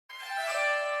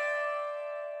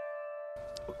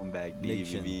Welcome back,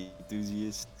 Diction. DVB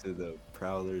enthusiasts, to the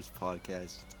Prowlers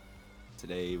podcast.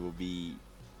 Today we'll be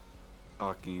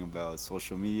talking about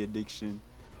social media addiction,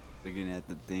 looking at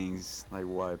the things like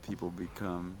why people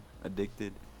become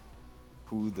addicted,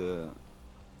 who the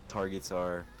targets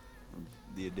are,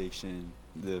 the addiction,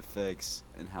 the effects,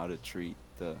 and how to treat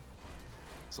the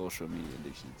social media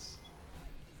addictions.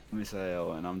 I'm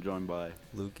Misael, and I'm joined by.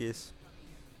 Lucas.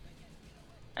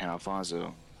 And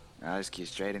Alfonso. Now let's get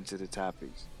straight into the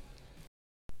topics.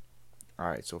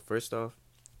 Alright, so first off,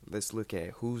 let's look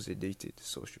at who's addicted to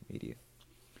social media.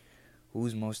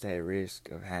 Who's most at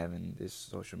risk of having this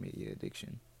social media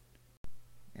addiction?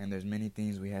 And there's many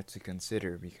things we have to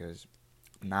consider because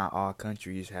not all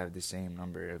countries have the same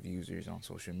number of users on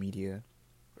social media,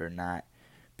 or not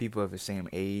people of the same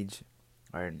age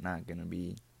are not going to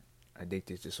be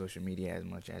addicted to social media as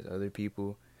much as other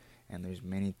people, and there's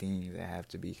many things that have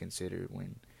to be considered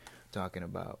when talking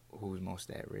about who's most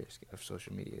at risk of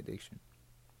social media addiction.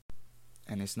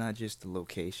 And it's not just the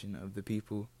location of the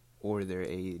people or their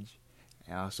age.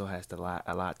 It also has a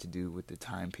lot to do with the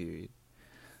time period.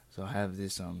 So I have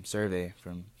this survey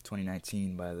from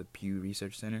 2019 by the Pew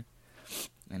Research Center,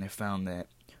 and it found that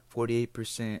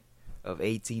 48% of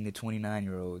 18 to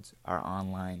 29-year-olds are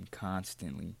online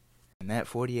constantly. And that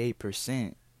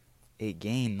 48%, it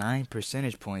gained 9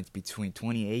 percentage points between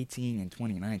 2018 and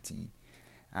 2019.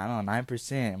 I don't know,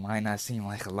 9% might not seem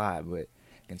like a lot, but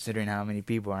considering how many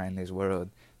people are in this world,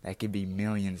 that could be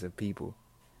millions of people.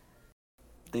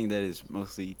 I think that is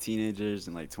mostly teenagers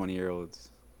and like 20-year-olds.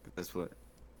 That's what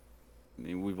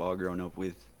we've all grown up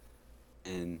with,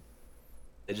 and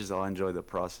they just all enjoy the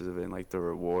process of it and like the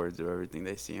rewards of everything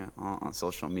they see on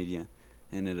social media,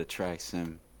 and it attracts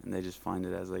them, and they just find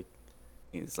it as like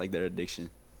it's like their addiction.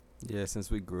 Yeah, since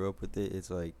we grew up with it, it's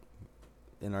like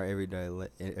in our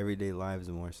everyday lives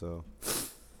more. So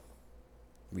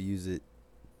we use it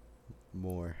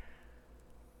more.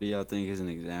 What do y'all think is an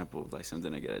example of like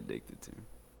something I get addicted to?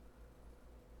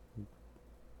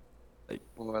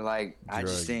 Or like I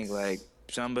just think Drugs. like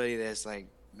somebody that's like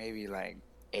maybe like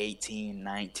 18,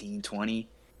 19, 20,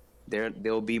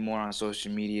 they'll be more on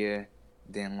social media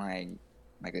than like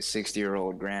a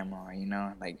 60-year-old grandma, you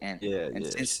know? Like Yeah, and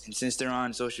yeah, since they're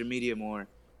on social media more,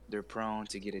 they're prone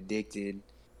to get addicted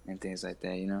and things like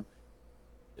that, you know?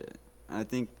 yeah. I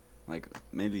think like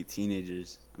maybe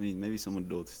teenagers. I mean, maybe some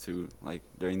adults too. Like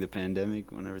during the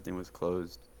pandemic, when everything was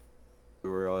closed, we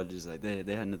were all just like they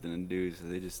had nothing to do, so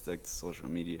they just stuck to social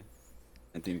media.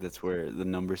 I think that's where the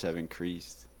numbers have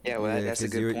increased. Yeah, well Yeah, that's a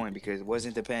because good point because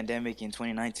wasn't the pandemic in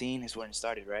 2019 is when it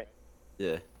started, right?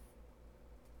 Yeah,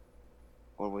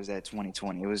 Or was that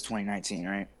 2020? It was 2019,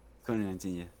 right?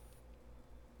 2019. Yeah,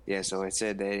 Yeah, so it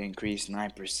said that it increased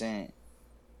 9%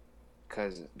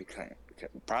 because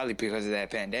probably because of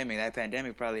that pandemic. That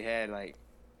pandemic probably had like,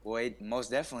 well, it most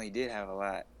definitely did have a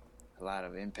lot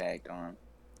of impact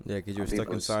yeah, because you on were stuck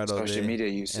people's inside all social day, media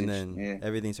and usage. then Yeah,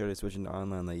 everything started switching to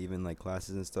online, like even like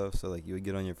classes and stuff. So like you would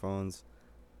get on your phones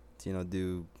to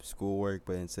do schoolwork,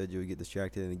 but instead you would get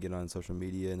distracted and get on social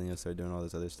media, and then you'll start doing all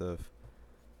this other stuff.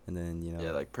 And then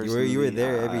yeah. Like you were personally,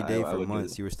 there every day I for would do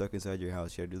months. it. You were stuck inside your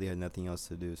house. You really had nothing else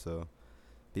to do. So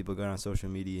people got on social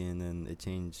media, and then it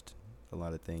changed a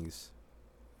lot of things.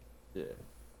 Yeah,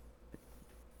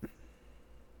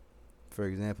 For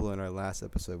example, in our last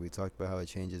episode, we talked about how it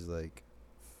changes like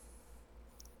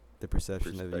the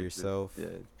perception of perspective. yourself, Yeah,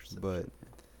 but perception.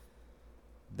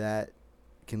 that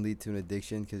can lead to an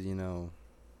addiction because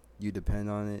you depend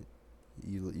on it.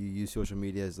 You use social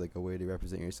media as like a way to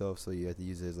represent yourself, so you have to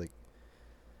use it as like,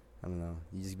 I don't know.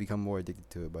 You just become more addicted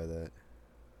to it by that.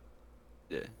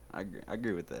 Yeah, I agree. I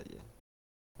agree with that. Yeah.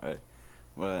 All right.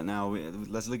 Well, now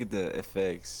let's look at the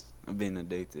effects of being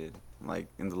addicted. Like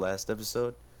in the last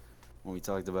episode, when we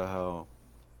talked about how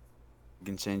it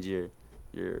can change your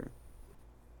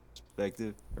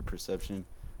perspective or perception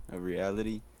of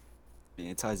reality. I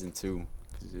mean, it ties in too.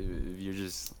 Because if you're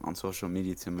just on social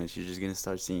media too much, you're just gonna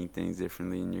start seeing things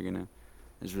differently, and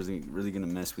it's really gonna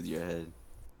mess with your head.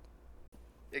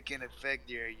 it can affect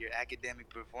your academic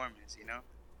performance. You know.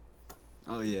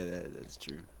 Oh yeah, that's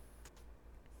true.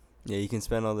 Yeah, you can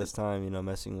spend all this time,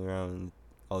 messing around with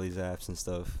all these apps and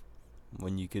stuff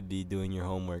when you could be doing your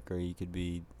homework or you could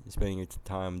be spending your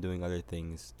time doing other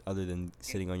things other than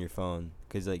sitting on your phone.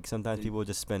 Because, like, sometimes Yeah, people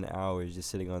just spend hours just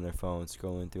sitting on their phone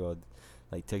scrolling through all,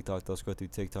 like, TikTok. They'll scroll through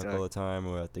TikTok all the time,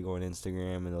 or they go on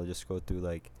Instagram and they'll just scroll through,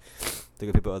 like,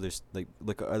 look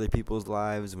at other people's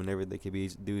lives whenever they could be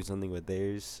doing something with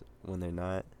theirs when they're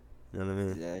not. You know what I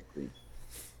mean? exactly.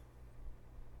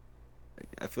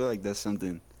 I feel like that's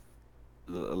something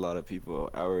a lot of people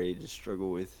our age struggle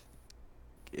with.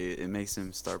 it makes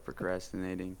them start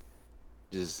procrastinating,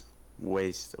 just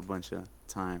waste a bunch of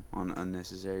time on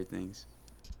unnecessary things.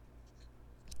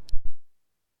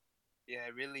 Yeah,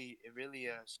 it really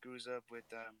screws up with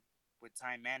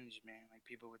time management. Like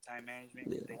people with time management,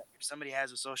 Yeah. if somebody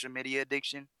has a social media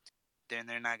addiction, then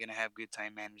they're not gonna have good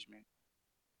time management.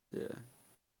 Yeah.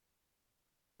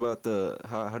 But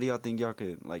how do y'all think y'all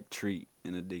could like treat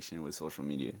an addiction with social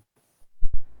media?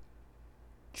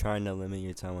 Trying to limit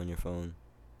your time on your phone,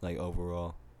 like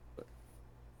overall.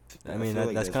 I I mean feel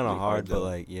like that's that's kind of really hard, but though.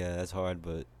 like yeah, that's hard,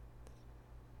 but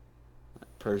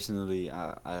Personally,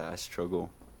 I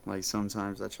struggle. Like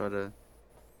sometimes I try to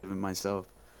limit myself,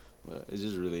 but it's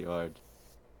just really hard.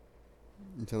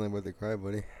 you telling about the cry,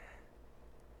 buddy.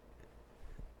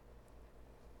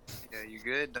 Yeah, you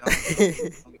good? Don't get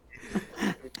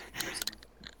it personal.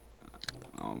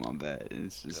 Oh my bad.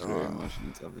 It's just a very Oh.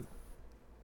 emotional topic.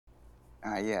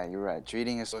 Yeah, you're right.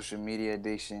 Treating a social media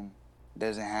addiction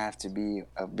doesn't have to be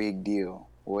a big deal.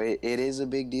 Well, it is a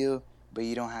big deal, but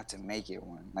you don't have to make it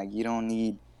one. Like, you don't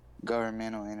need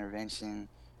governmental intervention,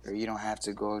 or you don't have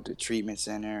to go to treatment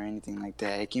center or anything like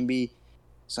that. It can be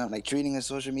something like treating a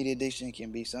social media addiction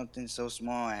can be something so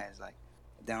small as like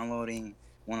downloading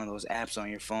one of those apps on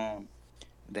your phone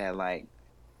that like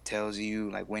tells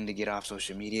you like when to get off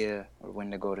social media or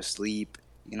when to go to sleep,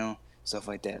 stuff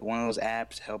like that. One of those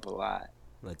apps help a lot.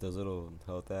 Like those little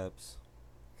health apps.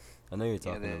 I know you're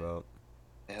Yeah, talking about.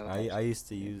 the health I apps. I used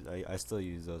to Yeah. use I still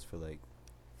use those for like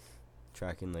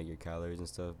tracking like your calories and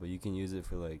stuff, but you can use it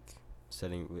for like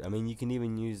setting. I mean, you can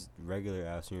even use regular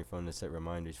apps on your phone to set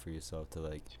reminders for yourself to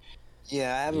like,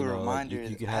 Yeah, I have a like you reminder.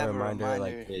 you can I have a have a reminder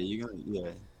like reminder. Yeah,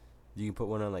 yeah. you can put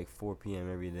one on like 4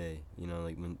 p.m. every day.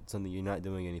 Like when something you're not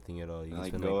doing anything at all. You can Like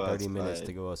spend go like 30 minutes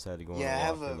to outside. go outside to go on Yeah, a I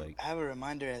walk have or a like I have a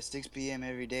reminder at 6 p.m.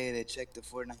 every day to check the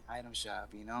Fortnite item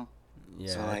shop.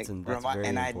 So yeah, like that's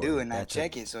and very I do, important. and I That's a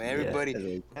check it. So Yeah, everybody,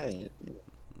 like, hey,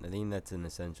 I think that's an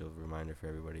essential reminder for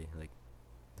everybody. Like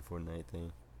the Fortnite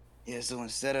thing. yeah. So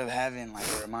instead of having like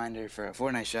a reminder for a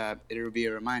Fortnite shop, it'll be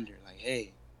a reminder like,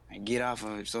 hey, get off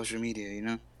of social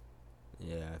media.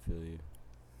 Yeah, I feel you.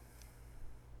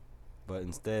 But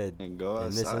instead, and go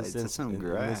in this outside to instance, some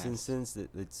in this grass. instance,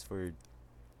 it's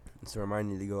a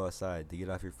reminder to go outside to get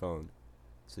off your phone,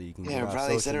 so you can get Yeah, off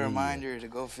probably set social a media. reminder to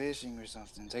go fishing or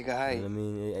something. Take a And I hike.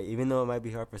 mean, even though it might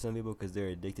be hard for some people because they're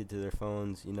addicted to their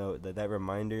phones, that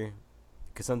reminder.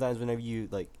 Because sometimes whenever you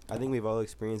like, I think we've all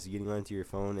experienced getting onto your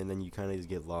phone and then you kind of just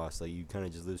get lost. Like you kind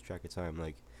of just lose track of time.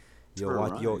 Like For a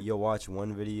ride. you'll watch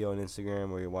one video on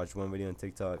Instagram or you'll watch one video on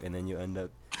TikTok and then you end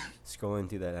up scrolling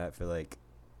through that app for like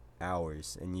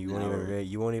hours and An hour.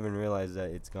 you won't even realize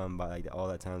that it's gone by, like all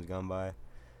that time's gone by.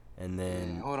 And Yeah,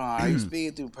 then hold on. Are you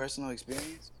speaking through personal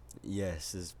experience?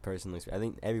 yes, this personal experience. I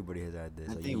think everybody has had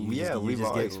this. I Like think you we've just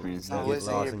all experienced you No, that get listen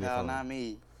before. here, lost on your pal. phone. Not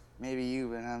me. Maybe you,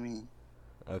 but not me.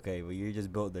 Okay, well you're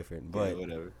just built different. Yeah,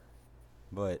 whatever.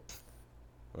 But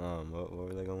what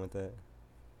were they going with that?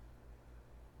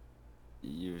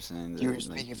 You were saying You were that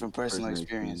like speaking from personal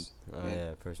experience. Oh Yeah.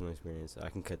 yeah, personal experience. I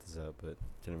can cut this out, but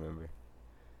didn't remember.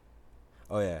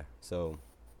 Oh yeah, so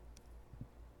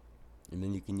and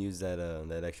then you can use that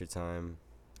extra time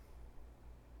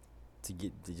to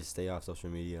just stay off social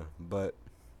media. But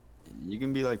You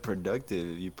can be like productive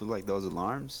if you put like those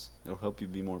alarms. It'll help you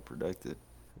be more productive.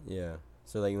 yeah,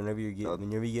 so like Uh,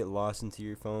 whenever you get lost into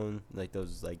your phone, like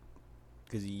those like,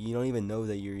 cause you don't even know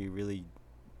that you're really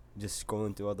just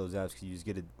scrolling through all those apps because you just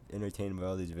get entertained by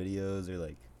all these videos or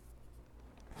like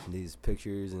these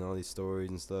pictures and all these stories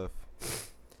and stuff.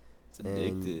 It's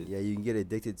And addicted. yeah, you can get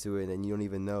addicted to it and you don't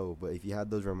even know. But if you had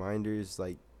those reminders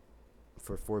like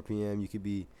for 4 p.m., you could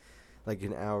be like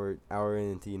an hour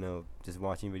into just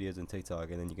watching videos on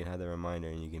TikTok, and then you can have that reminder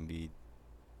and you can be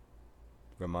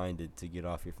reminded to get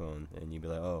off your phone, and you'd be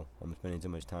like, oh, I'm spending too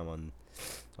much time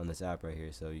on this app right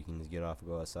here, so you can just get off,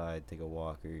 go outside, take a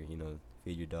walk, or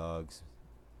feed your dogs,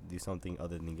 do something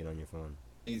other than get on your phone.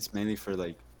 I think it's mainly for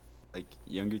like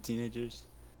younger teenagers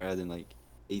rather than like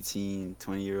 18,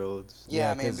 20-year-olds. Yeah,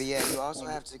 Yeah, I mean, but cause yeah, you also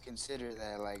have to consider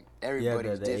that like yeah,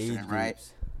 everybody's the age different, right?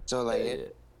 groups. So like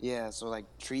Yeah, so like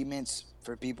treatments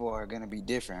for people are gonna be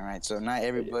different, right? So not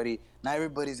yeah.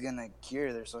 everybody's gonna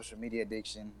cure their social media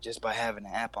addiction just by having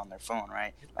an app on their phone,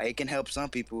 right? Like it can help some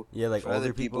people. Yeah, like For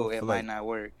other older people, people, it might not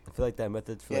work. I feel like that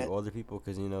method's for Yeah, like older people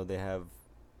because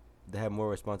they have more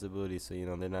responsibilities, so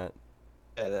they're not.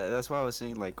 Yeah, that's why I was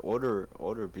saying like older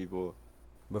people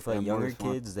But for like have more younger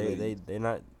kids, responsibilities. they're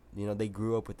not. They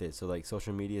grew up with it, so like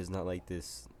social media is not like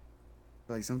this.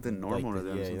 Like something Like normal to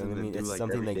them, yeah, you know something what I to mean. do It's like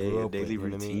something every they day, grew a up with. daily You know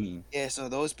what I mean? routine. yeah. So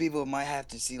those people might have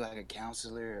to see like a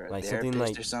counselor or a Like something therapist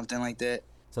like or something like that.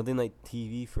 something like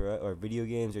TV for us, or video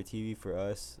games or TV for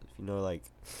us. You know, like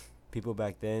people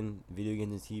back then, video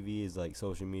games and TV is like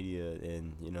social media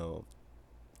and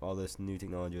all this new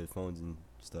technology with phones and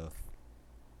stuff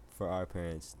for our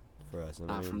parents, for us.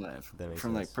 I mean, From that makes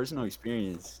from like sense. personal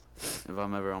experience, if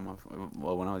I'm ever on my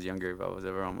well, when I was younger, if I was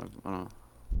ever on my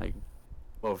like,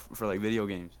 well, for like video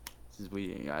games, since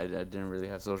I didn't really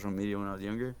have social media when I was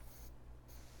younger,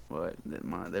 but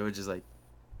they would just like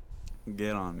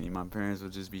get on me. My parents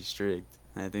would just be strict,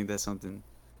 and I think that's something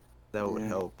that would Yeah.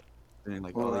 help. And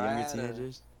like all Well, the I younger had a.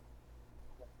 teenagers.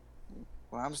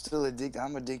 Well, I'm still addicted.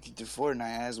 I'm addicted to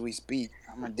Fortnite as we speak.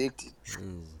 I'm addicted. I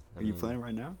Are you mean, playing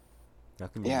right now? how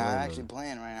can you Yeah, I'm blame actually them?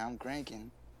 playing right now. I'm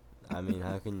cranking. I mean,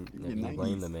 how can you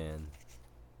blame the man?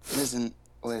 Listen.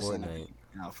 Fortnite.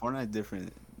 No, Fortnite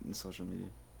different than social media.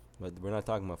 But we're not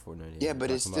talking about Fortnite here. Yeah, We're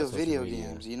but it's talking about still social video media.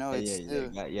 games. You know, Yeah, it's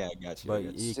still. yeah, I got you. But I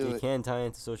got you. you Still- can tie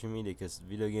into social media because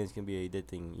video games can be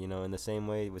addicting. In the same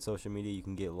way with social media, you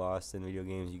can get lost in video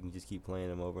games. You can just keep playing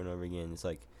them over and over again. It's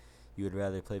like you would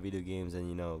rather play video games than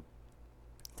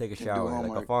take a Do shower. Like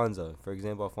homework. Alfonso, for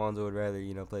example, Alfonso would rather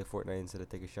play Fortnite instead of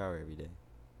take a shower every day.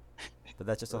 But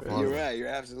that's just Alfonso. You're right. You're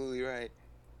absolutely right.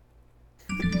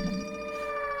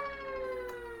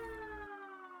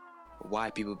 Why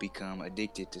people become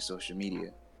addicted to social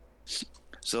media.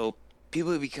 So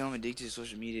people who become addicted to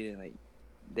social media, like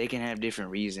they can have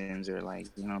different reasons, or like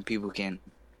people can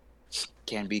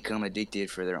become addicted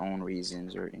for their own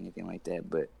reasons or anything like that.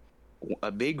 But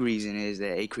a big reason is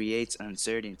that it creates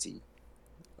uncertainty.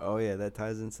 Oh yeah, that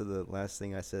ties into the last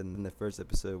thing I said in the first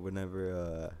episode.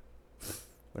 Whenever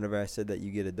I said that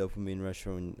you get a dopamine rush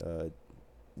from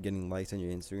getting likes on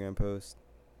your Instagram post.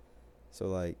 So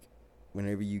like,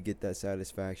 whenever you get that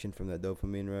satisfaction from that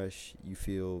dopamine rush, you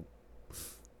feel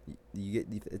you get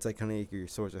it's like kind of like your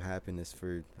source of happiness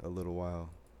for a little while,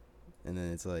 and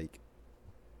then it's like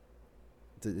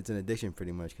it's an addiction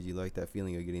pretty much because you like that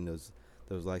feeling of getting those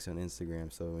likes on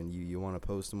Instagram. So when you want to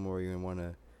post more, you want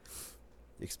to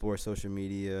explore social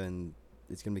media, and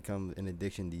it's gonna become an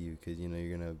addiction to you because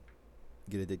you're gonna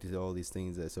get addicted to all these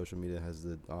things that social media has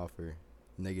to offer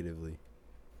negatively.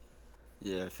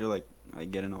 Yeah, I feel like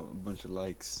getting a bunch of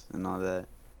likes and all that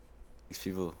makes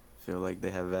people feel like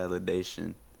they have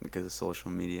validation because of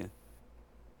social media.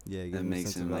 Yeah, That give them a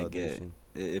makes sense of them like validation.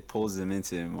 it pulls them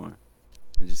into it more.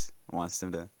 It just wants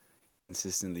them to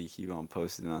consistently keep on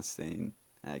posting on staying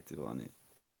active on it.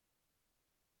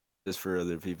 Just for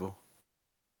other people.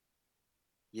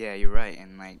 Yeah, you're right.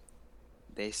 And like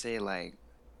they say, like,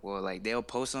 well, like they'll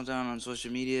post something on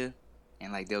social media,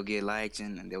 and like they'll get likes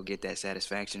and they'll get that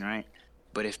satisfaction, right?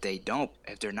 But if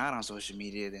they're not on social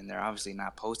media, then they're obviously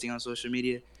not posting on social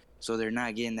media, so they're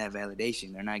not getting that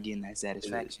validation. They're not getting that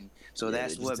satisfaction. So Yeah,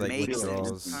 that's they what just, It's like makes them.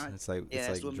 withdrawals. It's like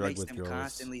That's what drug makes them withdrawals.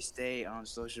 constantly stay on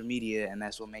social media, and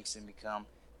that's what makes them become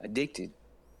addicted.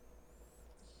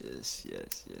 Yes,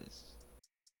 yes, yes.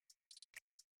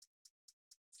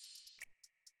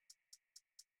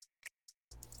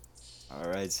 All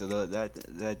right, so that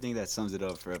I think that sums it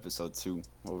up for episode 2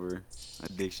 over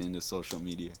addiction to social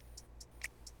media.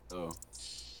 So,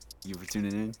 thank you for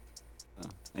tuning in.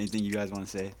 Anything you guys want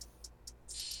to say?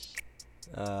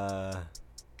 Nah,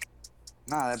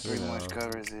 that pretty much know,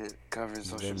 covers it. Covers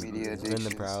social media It's been the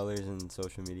addictions. prowlers and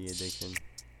social media addiction.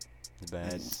 It's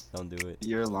bad. Yes. Don't do it.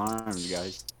 Your alarms,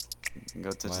 guys.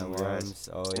 Go touch My some grass. alarms.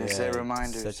 Oh Yeah, yeah. set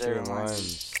reminders, Set set your reminders.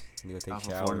 alarms. You go take Off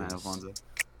of showers. Fortnite, Alfonso.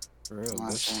 For real, I'm go.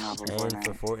 not saying off of And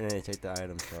for Fortnite. Fortnite, check the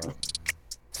item shop.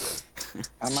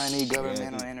 I might need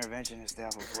governmental Yeah. intervention to stay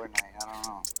off of Fortnite. I don't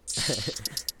know.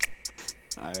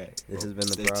 All right. This has been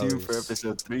the Stay tuned for Prowlers.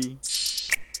 episode 3.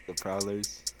 The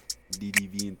Prowlers,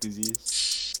 DDB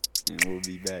enthusiasts, and we'll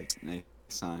be back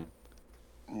next time.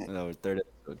 Yeah. With our third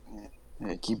episode.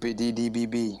 Yeah, keep it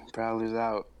DDBB. Prowlers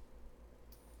out.